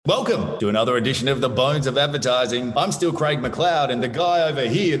Welcome to another edition of the Bones of Advertising. I'm still Craig McLeod, and the guy over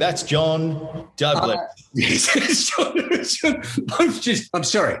here, that's John Douglas. I'm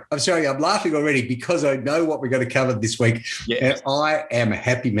sorry. I'm laughing already because I know what we're going to cover this week. Yeah. And I am a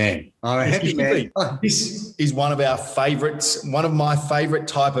happy man. This is one of our favourites, one of my favourite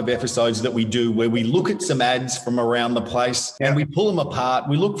type of episodes that we do, where we look at some ads from around the place and we pull them apart.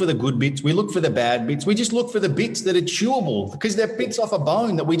 We look for the good bits. We look for the bad bits. We just look for the bits that are chewable because they're bits off a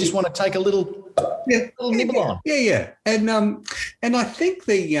bone that we just want to take a little nibble on. Yeah. And I think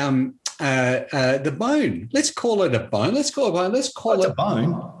the bone. Let's call it a bone. Let's call it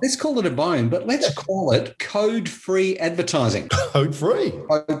a bone, but let's call it code-free advertising. Code-free.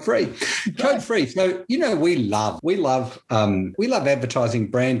 Code-free. So we love advertising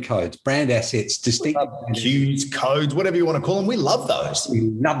brand codes, brand assets, distinctive cues, codes, whatever you want to call them. We love those. We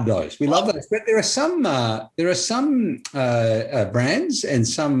love those. But there are some brands and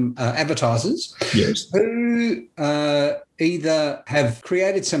some advertisers who either have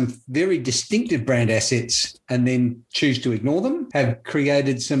created some very distinctive brand assets and then choose to ignore them, have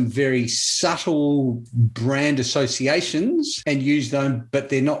created some very subtle brand associations and use them, but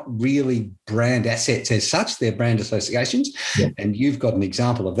they're not really brand assets as such, they're brand associations. Yeah. And you've got an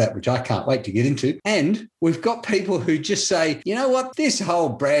example of that, which I can't wait to get into. And we've got people who just say, you know what, this whole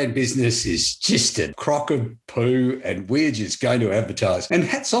brand business is just a crock of poo and we're just going to advertise. And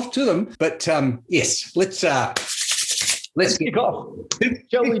hats off to them. But yes, Let's kick off.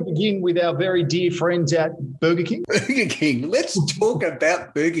 Shall we begin with our very dear friends at Burger King? Burger King. Let's talk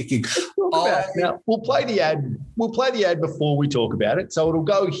about Burger King. Now, we'll play the ad. We'll play the ad before we talk about it. So it'll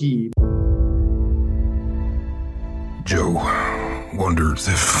go here. Joe wonders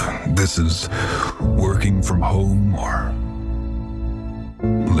if this is working from home or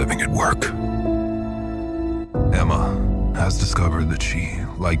living at work. Emma has discovered that she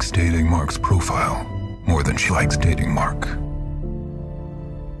likes dating Mark's profile more than she likes dating Mark.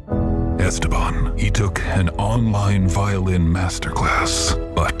 Esteban, he took an online violin masterclass,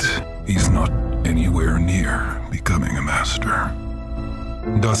 but he's not anywhere near becoming a master.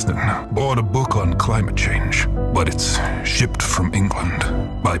 Dustin bought a book on climate change, but it's shipped from England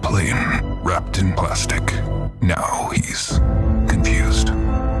by plane, wrapped in plastic. Now he's confused.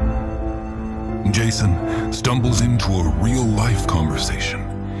 Jason stumbles into a real-life conversation.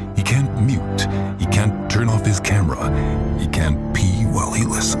 He can't mute, he can't turn off his camera, he can't pee while he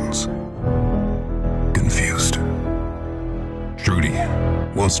listens. Confused. Trudy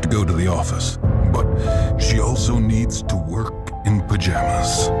wants to go to the office, but she also needs to work in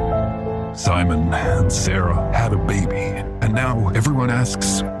pajamas. Simon and Sarah had a baby, and now everyone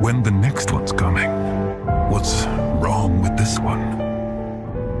asks when the next one's coming. What's wrong with this one?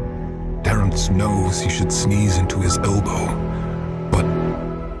 Terrence knows he should sneeze into his elbow, but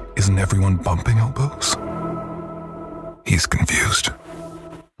isn't everyone bumping elbows? He's confused.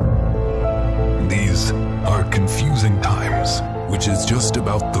 These are confusing times, which is just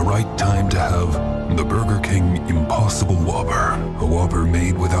about the right time to have the Burger King Impossible Whopper. A Whopper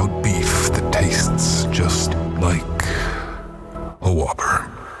made without beef that tastes just like a Whopper.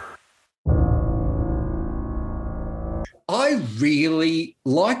 I really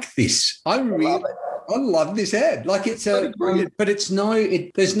like this. I love this ad. Like it's but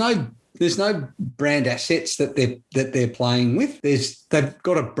there's no brand assets that they're playing with. They've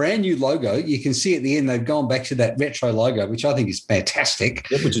got a brand new logo. You can see at the end they've gone back to that retro logo, which I think is fantastic.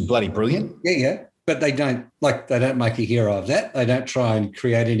 Yeah, which is bloody brilliant. Yeah. But they don't make a hero of that. They don't try and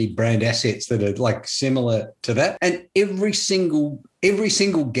create any brand assets that are like similar to that. And every single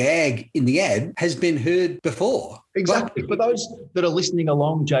gag in the ad has been heard before. Exactly. For those that are listening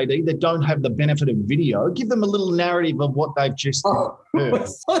along, JD, that don't have the benefit of video, give them a little narrative of what they've just heard.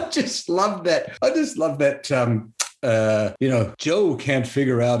 I just love that. Joe can't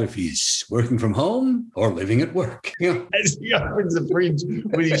figure out if he's working from home or living at work. As he opens the fridge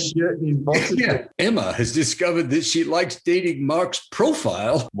with his shirt and his boxers. Yeah. Emma has discovered that she likes dating Mark's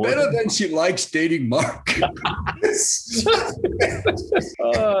profile better than she likes dating Mark.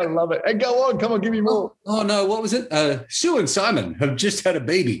 Oh, I love it. And go on, come on, give me more. Oh no, what was it? Sue and Simon have just had a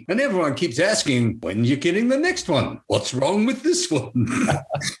baby, and everyone keeps asking, when are you getting the next one? What's wrong with this one?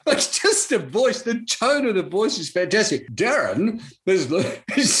 It's just the voice, the tone of the voice is fantastic. Darren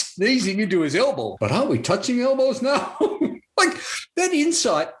is sneezing into his elbow, but are we touching elbows now? Like that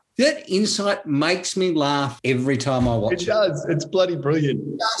insight. that insight makes me laugh every time I watch it. It does. It's bloody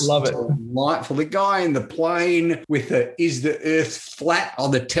brilliant. Love it. Delightful. The guy in the plane with is the earth flat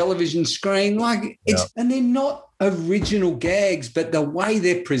on the television screen? Like it's, and they're not original gags, but the way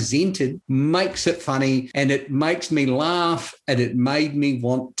they're presented makes it funny, and it makes me laugh, and it made me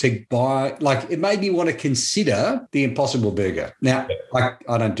want to buy, like it made me want to consider the Impossible Burger. Now,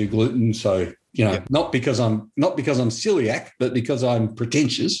 I don't do gluten, so not because I'm celiac, but because I'm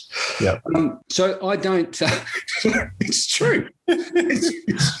pretentious. Yeah. So I don't. It's true.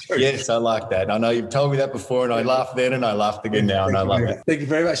 It's true. Yes, I like that. I know you've told me that before, and I laughed then, and I laughed again now, and I love it. Thank you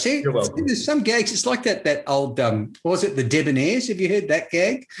very much. See, there's some gags. It's like that old. What was it, the Debonaires? Have you heard that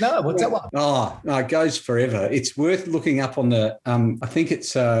gag? No, what's that one? Oh no, it goes forever. It's worth looking up on the. I think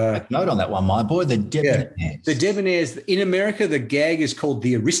it's. Note on that one, my boy. The Debonaires. Yeah, the Debonaires in America. The gag is called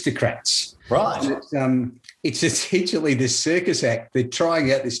the Aristocrats. Right. It's essentially this circus act. They're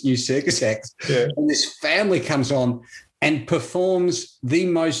trying out this new circus act, and this family comes on and performs the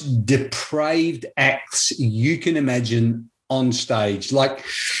most depraved acts you can imagine on stage. Like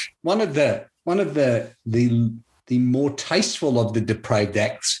one of the more tasteful of the depraved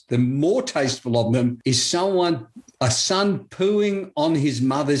acts, the more tasteful of them is a son pooing on his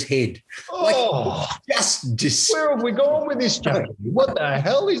mother's head. Oh, where have we gone with this, Joe? What the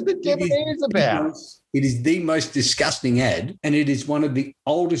hell is the Debonaires about? It is the most disgusting ad, and it is one of the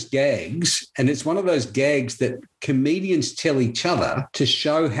oldest gags, and it's one of those gags that comedians tell each other to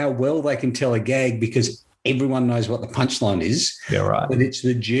show how well they can tell a gag, because everyone knows what the punchline is. Yeah, right. But it's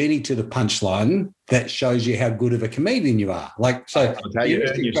the journey to the punchline that shows you how good of a comedian you are. Like, so you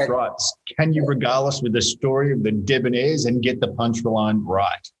earn your stripes. Can you regale us with the story of the Debonaires and get the punchline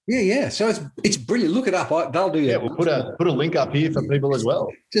right? Yeah. So it's brilliant. Look it up. They'll do. Yeah, we'll put a link up here for people as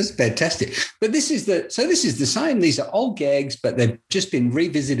well. Just fantastic. But this is the same. These are old gags, but they've just been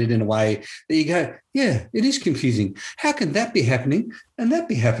revisited in a way that you go, yeah, it is confusing. How can that be happening and that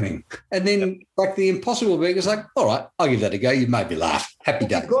be happening? And then like the Impossible Burger is like, all right, I'll give that a go. You made me laugh. Happy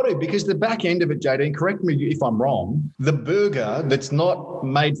days. You've got to, because the back end of it, JD, correct me if I'm wrong, the burger that's not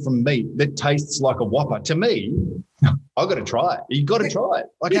made from meat, that tastes like a Whopper, to me, I've got to try it. You've got to try it.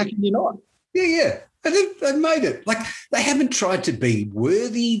 Like, how can you not? Yeah. And they've made it. Like, they haven't tried to be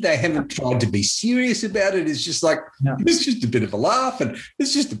worthy. They haven't tried to be serious about it. It's just like, it's just a bit of a laugh, and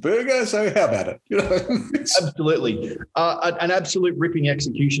it's just a burger, so how about it? Absolutely. An absolute ripping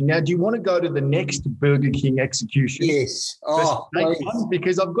execution. Now, do you want to go to the next Burger King execution? Yes.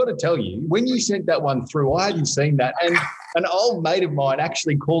 Because I've got to tell you, when you sent that one through, I hadn't seen that. And an old mate of mine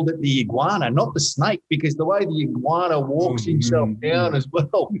actually called it the iguana, not the snake, because the way the iguana walks himself down as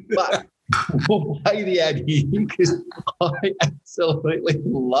well. But we'll play the ad here because I absolutely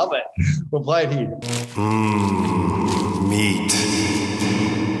love it. We'll play it here. Meat.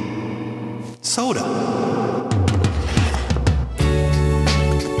 Soda.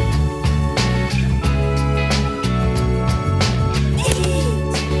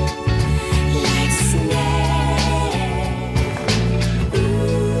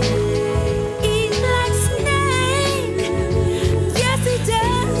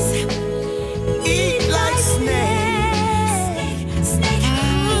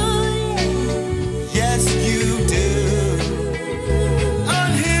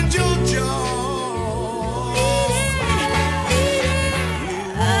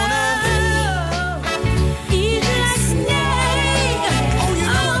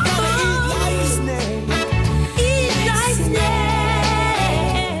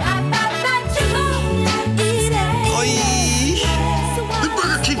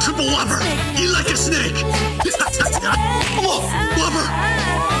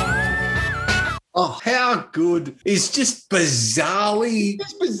 Oh, how good. It's just bizarrely.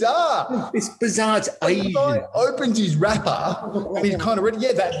 It's bizarre. It's bizarre. It's Asian. The guy opens his wrapper and he's kind of ready.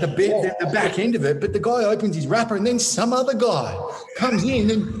 Yeah, that's the back end of it. But the guy opens his wrapper and then some other guy comes in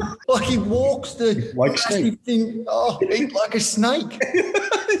and like he walks the plastic thing. Oh, eat like a snake.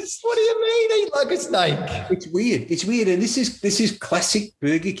 What do you mean, eat like a snake? It's weird. It's weird. And this is classic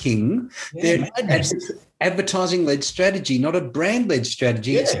Burger King. Yeah, they're advertising-led strategy, not a brand-led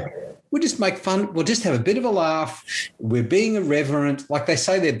strategy. Yeah. We'll just make fun. We'll just have a bit of a laugh. We're being irreverent. Like they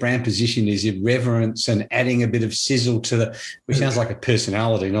say their brand position is irreverence and adding a bit of sizzle to the, which sounds like a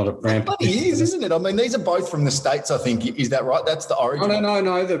personality, not a brand position. It is, isn't it? I mean, these are both from the States, I think. Is that right? That's the origin.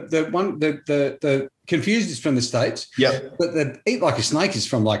 No. The Confused is from the States. Yep. But the Eat Like a Snake is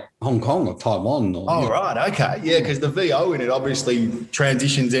from like Hong Kong or Taiwan. Right. Okay. Yeah, because the VO in it obviously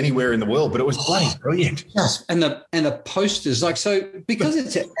transitions anywhere in the world, but it was bloody brilliant. Yes. And the posters, like, so because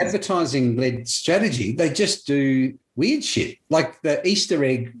it's an advertising-led strategy, they just do weird shit, like the Easter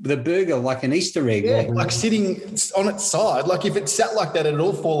egg, the burger, like an Easter egg. Yeah, like sitting on its side. Like if it sat like that, it'd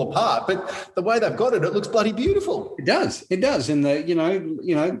all fall apart. But the way they've got it, it looks bloody beautiful. It does. And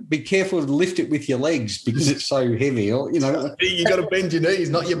be careful to lift it with your legs because it's so heavy. Or you got to bend your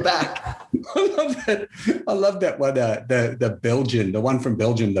knees, not your back. I love that one. The Belgian, the one from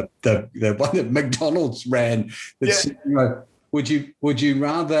Belgium, the one that McDonald's ran. That's, would you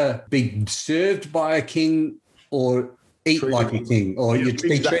rather be served by a king or eat like a king, or you'd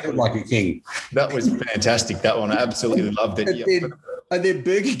be treated like a king? That was fantastic. That one, I absolutely loved it. And then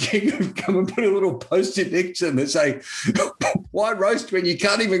Burger King have come and put a little post-it next to them and say, why roast when you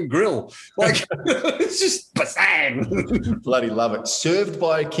can't even grill? Like, it's just basang. Bloody love it. Served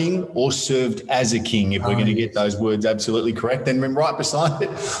by a king or served as a king, if we're going to get those words absolutely correct. And then right beside it,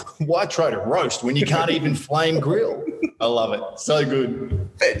 why try to roast when you can't even flame grill? I love it. So good.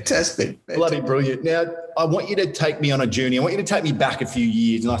 Fantastic. Bloody brilliant. Now, I want you to take me on a journey. I want you to take me back a few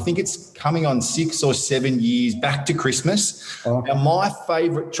years, and I think it's coming on 6 or 7 years back to Christmas. Now, my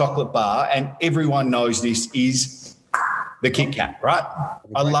favourite chocolate bar, and everyone knows this, is the Kit Kat, right?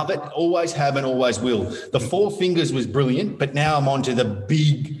 I love it. Always have and always will. The Four Fingers was brilliant, but now I'm on to the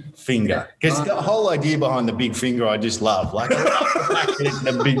big finger. Because the whole idea behind the big finger I just love. Like, I love the fact that it's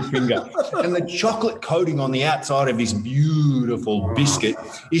the big finger. And the chocolate coating on the outside of this beautiful biscuit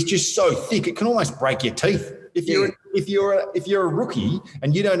is just so thick it can almost break your teeth. If you're a rookie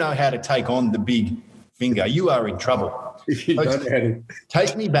and you don't know how to take on the big finger, you are in trouble. If you don't know how to.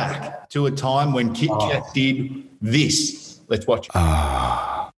 Take me back to a time when Kit Kat did this. Let's watch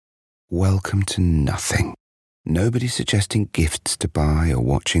it. Welcome to nothing. Nobody suggesting gifts to buy or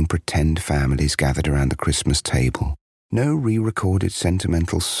watching pretend families gathered around the Christmas table. No re-recorded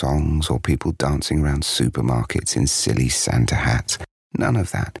sentimental songs or people dancing around supermarkets in silly Santa hats. None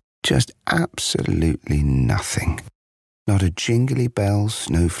of that. Just absolutely nothing. Not a jingly bell,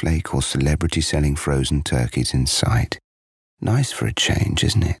 snowflake, or celebrity selling frozen turkeys in sight. Nice for a change,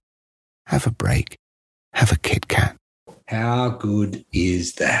 isn't it? Have a break. Have a Kit Kat. How good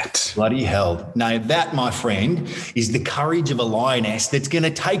is that? Bloody hell. Now, that, my friend, is the courage of a lioness that's going to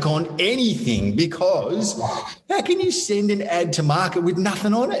take on anything, because how can you send an ad to market with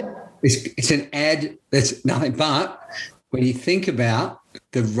nothing on it? It's an ad that's nothing, but when you think about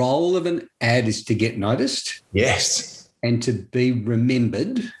the role of an ad is to get noticed. Yes. And to be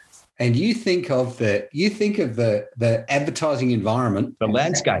remembered. And you think of the advertising environment, the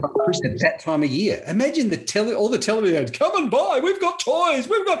landscape at that time of year. Imagine all the television ads. Come and buy. We've got toys.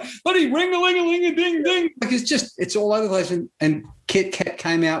 We've got bloody ring-a-ling-a-ling-a-ding-ding. Like it's all over the place. And Kit Kat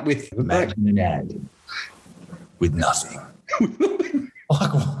came out with an ad with nothing.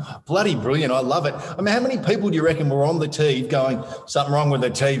 Like, bloody brilliant. I love it. I mean, how many people do you reckon were on the TV going, something wrong with the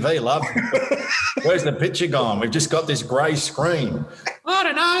TV, love? Where's the picture gone? We've just got this grey screen. I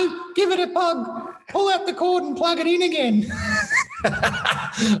don't know. Give it a pug. Pull out the cord and plug it in again.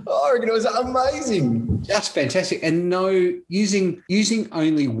 I reckon it was amazing. Just fantastic. And using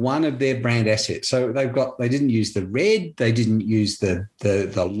only one of their brand assets. So they didn't use the red, they didn't use the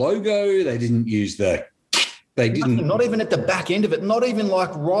logo, they didn't use not even at the back end of it, not even like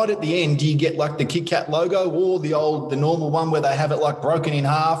right at the end do you get like the Kit Kat logo or the normal one where they have it like broken in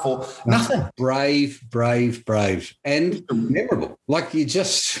half or nothing. Brave and memorable. Like you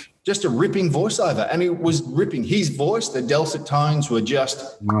just a ripping voiceover, and it was ripping. His voice, the dulcet tones were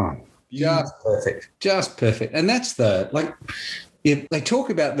just perfect. And that's they talk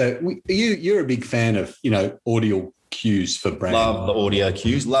about you're a big fan of audio cues for brand. Love the audio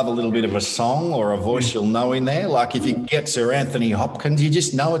cues. Love a little bit of a song or a voice you'll know in there. Like if you get Sir Anthony Hopkins, you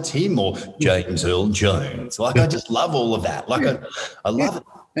just know it's him, or James Earl Jones. Like I just love all of that. Like I love it.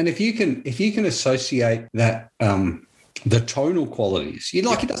 And if you can associate that the tonal qualities, it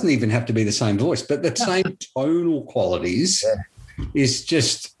doesn't even have to be the same voice, but the same tonal qualities. Yeah. Is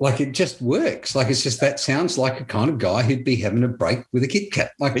just like it just works. Like it's just that sounds like a kind of guy who'd be having a break with a Kit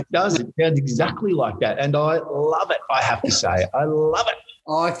Kat. Like it does. It sounds exactly like that, and I love it. I have to say, I love it.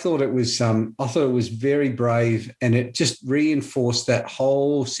 I thought it was very brave, and it just reinforced that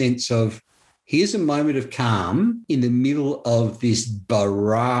whole sense of here's a moment of calm in the middle of this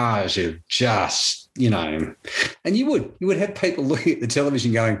barrage of just and you would have people looking at the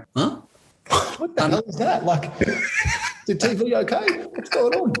television going, huh? What the hell is that? Like. Is the TV okay? What's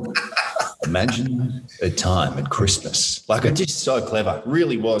going on? Imagine a time at Christmas. Like it's just so clever.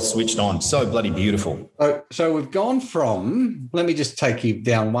 Really was switched on. So bloody beautiful. So we've gone from, let me just take you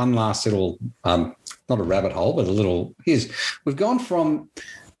down one last little, not a rabbit hole, but we've gone from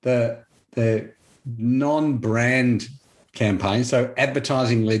the non-brand campaign. So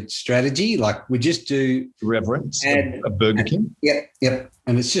advertising-led strategy, like we just do Reverence of Burger King. Yep.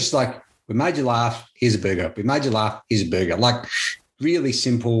 And it's just like, we made you laugh, here's a burger. We made you laugh, here's a burger. Like really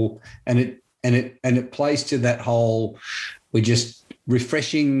simple. And it plays to that whole, we're just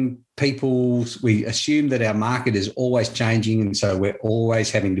refreshing we assume that our market is always changing, and so we're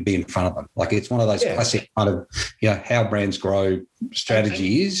always having to be in front of them. Like it's one of those classic kind of, how brands grow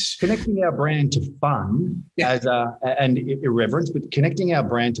strategy is. Connecting our brand to fun and irreverence, but connecting our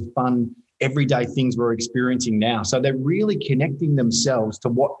brand to fun everyday things we're experiencing now. So they're really connecting themselves to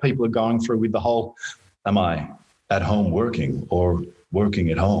what people are going through with the whole, am I at home working or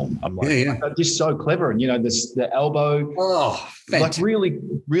working at home? I'm like, just so clever. And, the elbow, like really,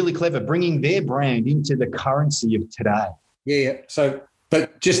 really clever, bringing their brand into the currency of today. Yeah. So,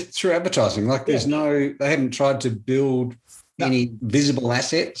 but just through advertising, like they haven't tried to build any visible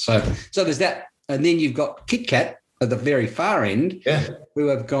asset. So there's that. And then you've got KitKat at the very far end who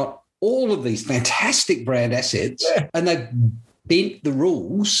have got all of these fantastic brand assets and they've bent the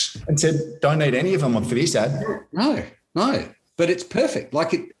rules. And said, don't need any of them for this ad. No. But it's perfect.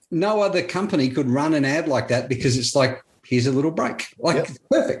 Like no other company could run an ad like that because it's like, here's a little break. Like it's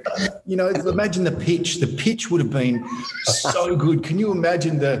perfect. Imagine the pitch. The pitch would have been so good. Can you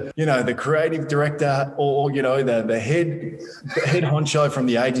imagine the creative director or the head honcho from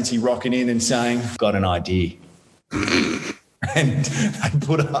the agency rocking in and saying, got an idea. And they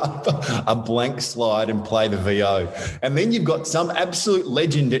put up a blank slide and play the VO. And then you've got some absolute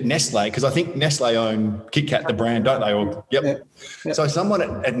legend at Nestle, because I think Nestle own KitKat, the brand, don't they? Or, yep. So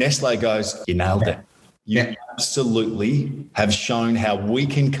someone at Nestle goes, you nailed it. You absolutely have shown how we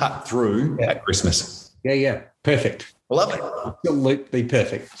can cut through at Christmas. Yeah. Perfect. I love it. Absolutely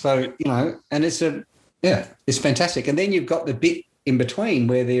perfect. So, and it's fantastic. And then you've got the bit in between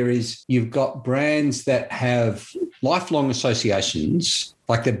where you've got brands that have lifelong associations,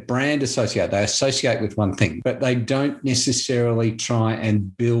 like the brand they associate with one thing, but they don't necessarily try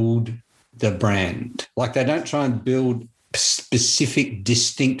and build the brand. Like they don't try and build specific,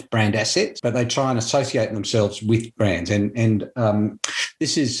 distinct brand assets, but they try and associate themselves with brands. And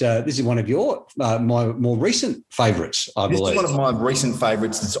this is one of your my more recent favourites, I believe. This is one of my recent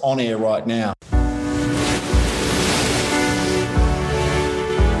favourites that's on air right now.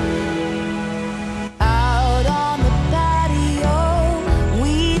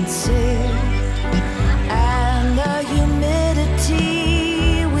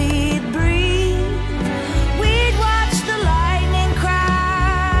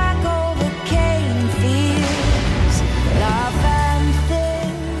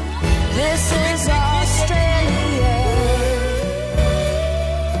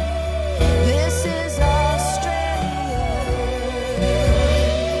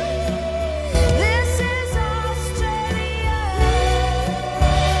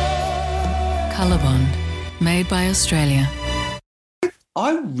 Made by Australia.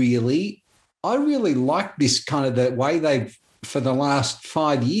 I really like this kind of the way they've, for the last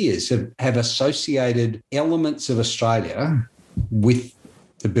 5 years, have associated elements of Australia with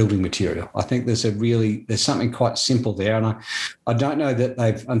the building material. I think there's something quite simple there. And I don't know that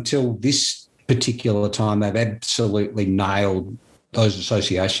they've, until this particular time, they've absolutely nailed those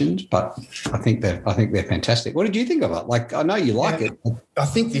associations, but I think they're fantastic. What did you think of it? Like, I know you like it. I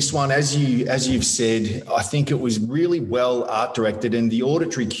think this one, as you've said, I think it was really well art directed, and the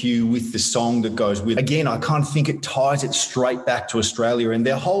auditory cue with the song that goes with. Again, I kind of think it ties it straight back to Australia, and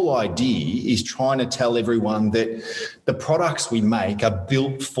their whole idea is trying to tell everyone that the products we make are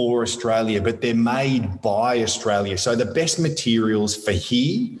built for Australia, but they're made by Australia. So the best materials for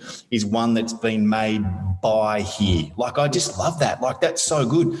here is one that's been made by here. Like, I just love that. Like, that's so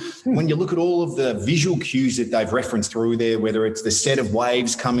good. When you look at all of the visual cues that they've referenced through there, whether it's the set of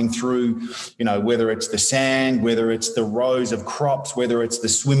waves coming through, whether it's the sand, whether it's the rows of crops, whether it's the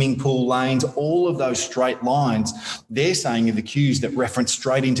swimming pool lanes, all of those straight lines, they're saying are the cues that reference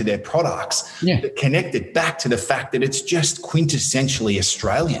straight into their products, that connect it back to the fact that it's just quintessentially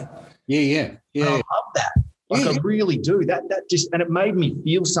Australian. Yeah. And I love that. Like, I really do. That just, and it made me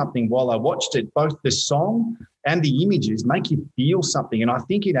feel something while I watched it. Both the song and the images make you feel something. And I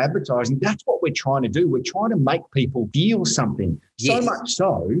think in advertising, that's what we're trying to do. We're trying to make people feel something. So much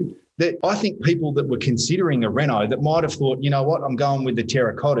so that I think people that were considering a reno that might have thought, you know what, I'm going with the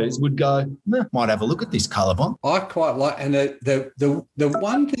terracottas, would go, might have a look at this Colorbond. I quite like, and the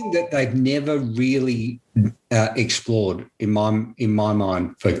one thing that they've never really explored in my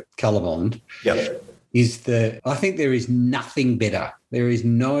mind for Colorbond. Yep. I think there is nothing better. There is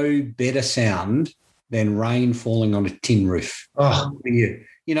no better sound than rain falling on a tin roof. Oh,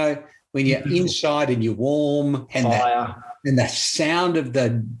 You know, when you're inside and you're warm and Fire. And the sound of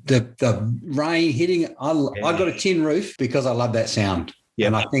the rain hitting. I got a tin roof because I love that sound. Yeah.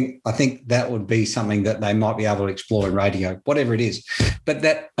 And I think that would be something that they might be able to explore in radio, whatever it is. But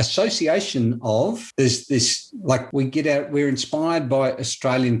that association of there's this, like we're inspired by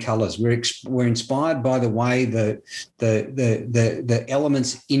Australian colours. We're inspired by the way the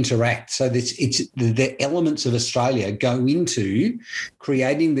elements interact. So it's the elements of Australia go into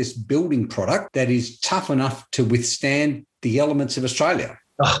creating this building product that is tough enough to withstand the elements of Australia.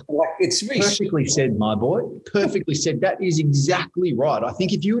 Like it's perfectly said, my boy. Perfectly said. That is exactly right. I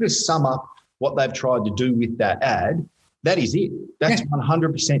think if you were to sum up what they've tried to do with that ad, that is it. That's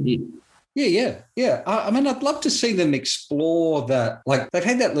 100% it. Yeah. I mean, I'd love to see them explore that. Like they've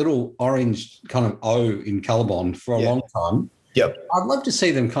had that little orange kind of O in Colorbond for a long time. Yep. I'd love to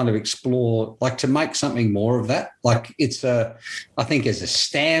see them kind of explore, like to make something more of that. Like it's I think as a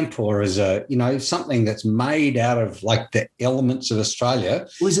stamp or as a, something that's made out of like the elements of Australia.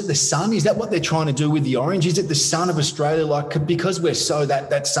 Well, is it the sun? Is that what they're trying to do with the orange? Is it the sun of Australia? Like, because we're so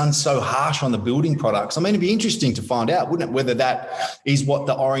that sun's so harsh on the building products. I mean, it'd be interesting to find out, wouldn't it? Whether that is what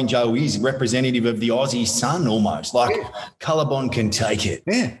the orange O is, representative of the Aussie sun almost. Like Colorbond can take it.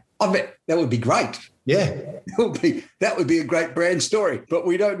 Yeah. I bet that would be great. Yeah. That would be a great brand story, but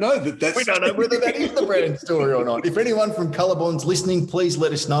we don't know we don't know whether that is the brand story or not. If anyone from Colorbond's listening, please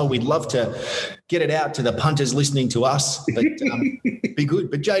let us know. We'd love to get it out to the punters listening to us. But be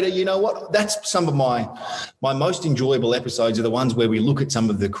good. But Jada, you know what? That's some of my most enjoyable episodes are the ones where we look at some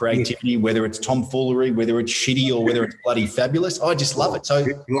of the creativity, whether it's tomfoolery, whether it's shitty, or whether it's bloody fabulous. I just love it. So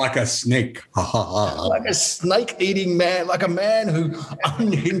like a snake. Like a snake eating man, like a man who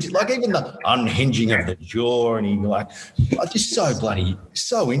unhinged, like even the unhinging of the jaw, and he just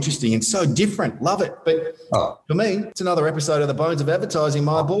so interesting and so different. Love it. But for me, it's another episode of the Bones of Advertising,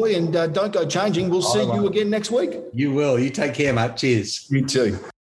 my boy, and don't go changing. We'll see you again next week. You will. You take care, mate. Cheers. You too.